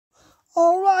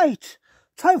Alright,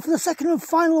 time for the second and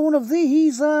final one of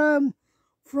these, from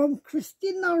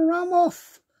Cristina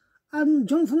Ramos and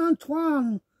Jonathan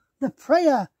Antoine, The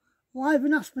Prayer, live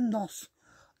in Aspendos.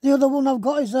 The other one I've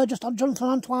got is just on Jonathan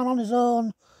Antoine on his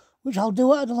own, which I'll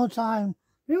do at another time.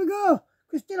 Here we go,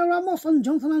 Cristina Ramos and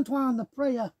Jonathan Antoine, The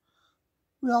Prayer.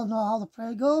 We all know how the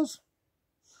prayer goes.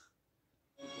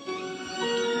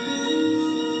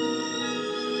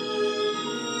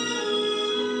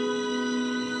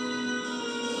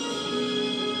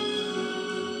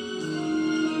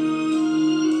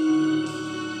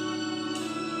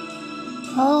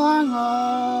 Oh,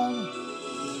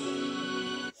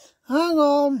 hang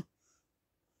on.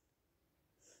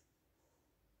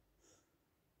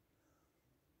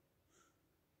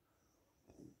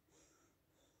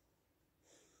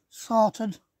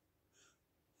 Sorted.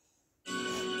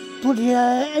 Bloody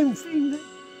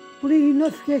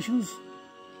notifications.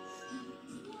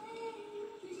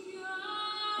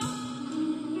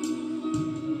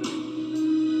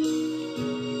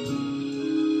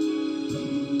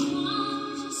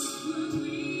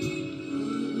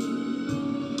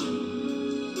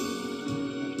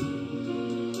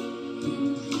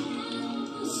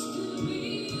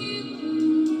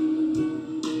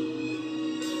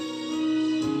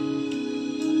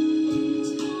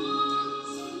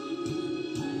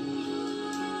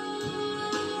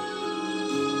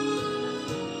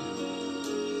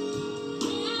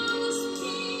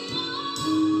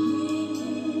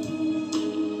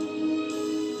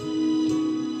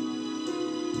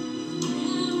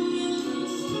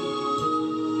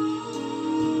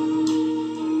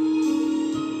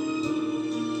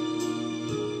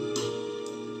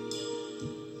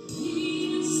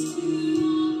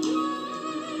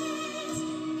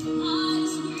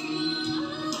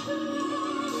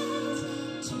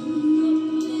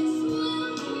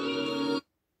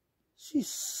 She's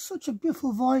such a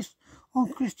beautiful voice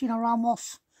on Cristina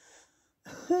Ramos.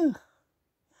 But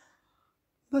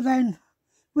then,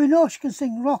 we know she can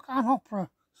sing rock and opera,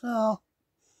 so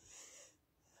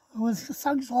with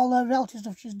thanks to all the reality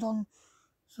stuff she's done.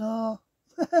 So,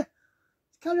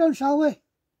 carry on, shall we?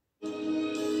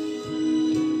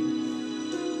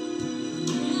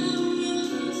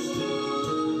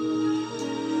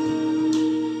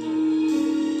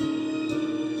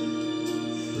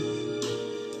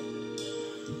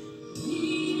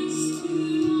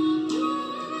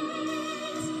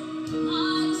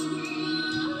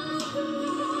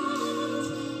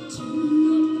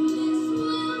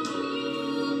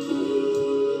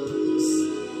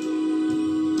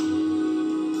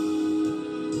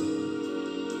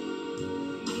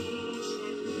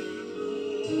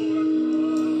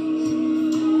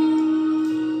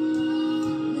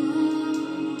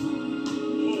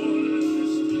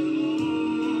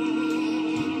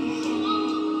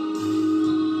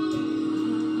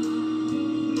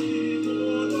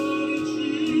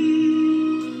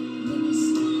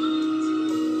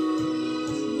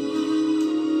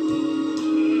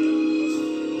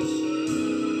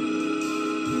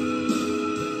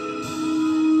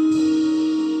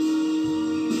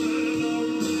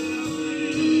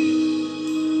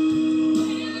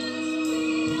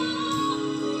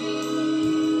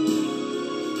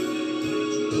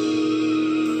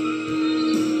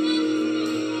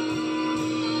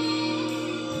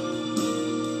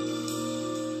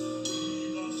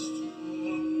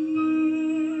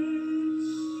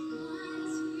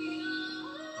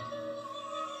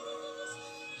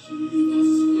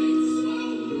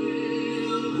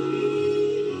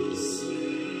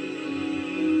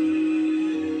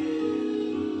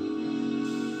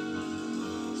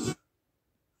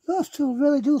 Those two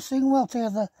really do sing well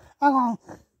together. Hang on.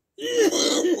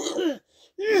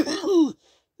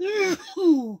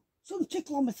 Some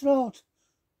tickle on my throat.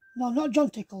 No, not John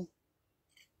Tickle.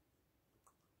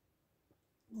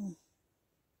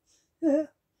 Yeah.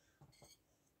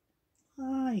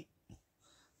 Aye.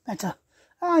 Better.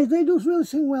 Aye, they do really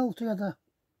sing well together.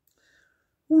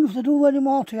 Wonder if they do any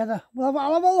more together. Well,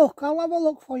 I'll have a look. I'll have a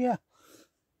look for you.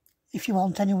 If you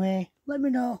want, anyway. Let me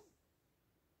know.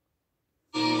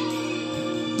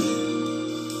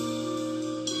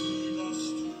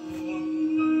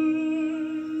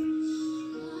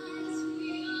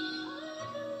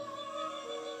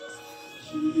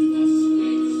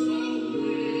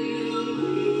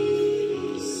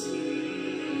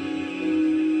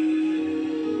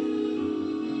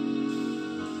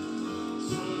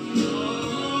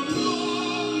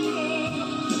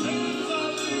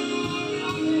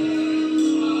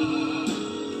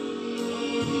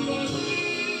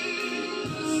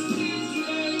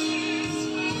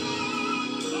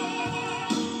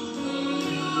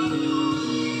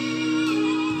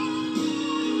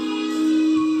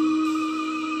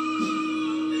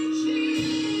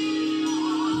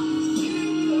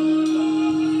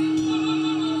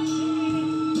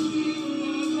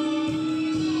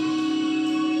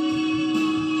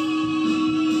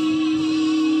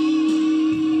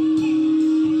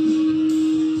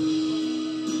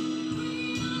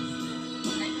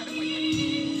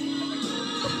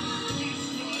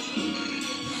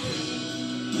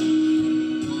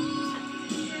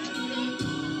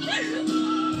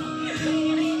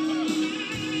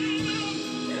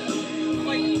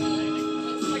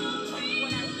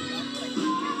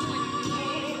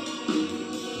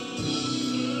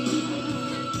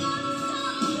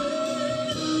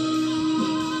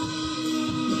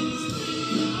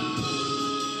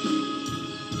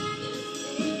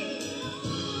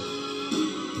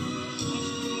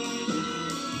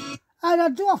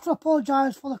 again, I do have to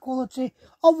apologise for the quality.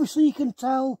 Obviously, you can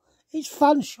tell it's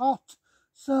fan shot,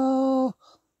 so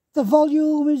the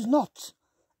volume is not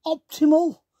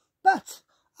optimal, but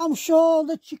I'm sure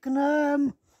that you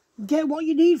can get what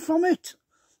you need from it.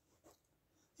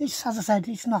 It's, as I said,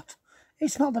 it's not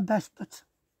the best, but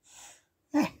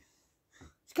let's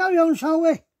carry on, shall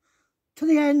we? To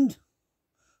the end.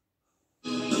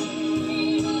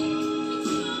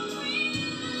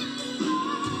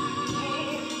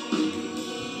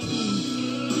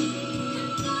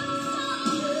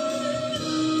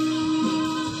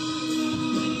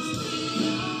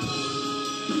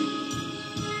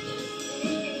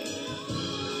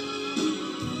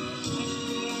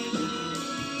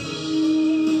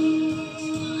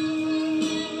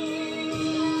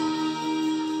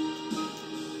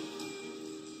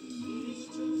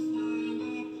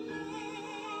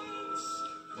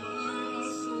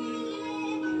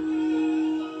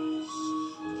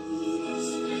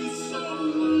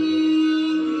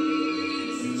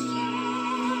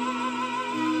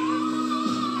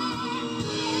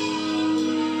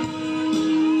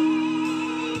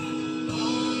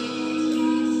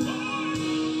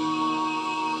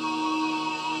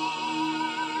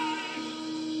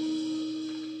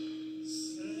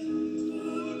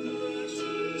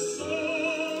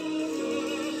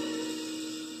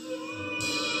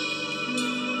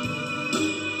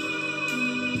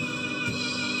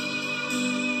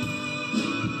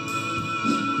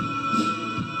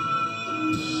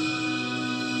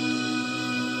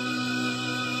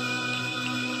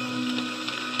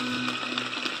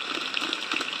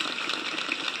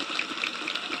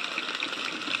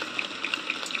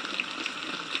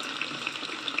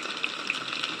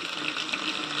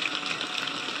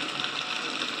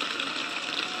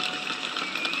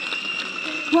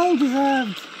 Well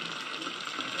deserved.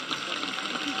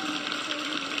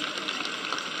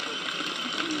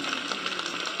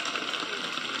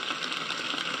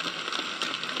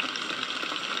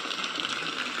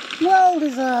 Well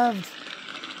deserved.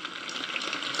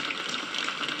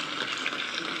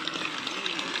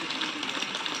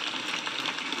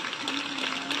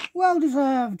 Well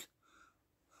deserved.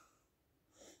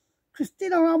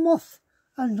 Christina Ramos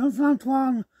and Jonathan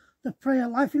Antoine, The Prayer,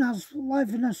 Life in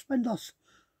Aspendos.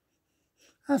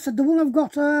 I said the one I've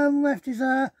got left is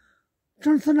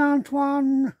Jonathan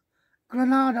Antoine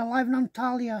Granada, live in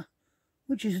Antalya,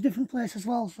 which is a different place as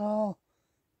well, so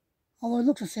although it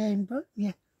looks the same, but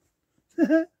yeah.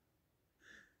 It's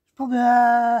probably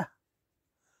a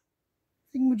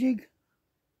thingamajig.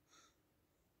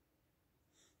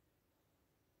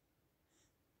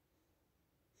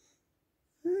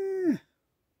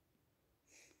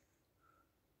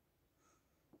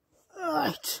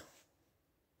 Right.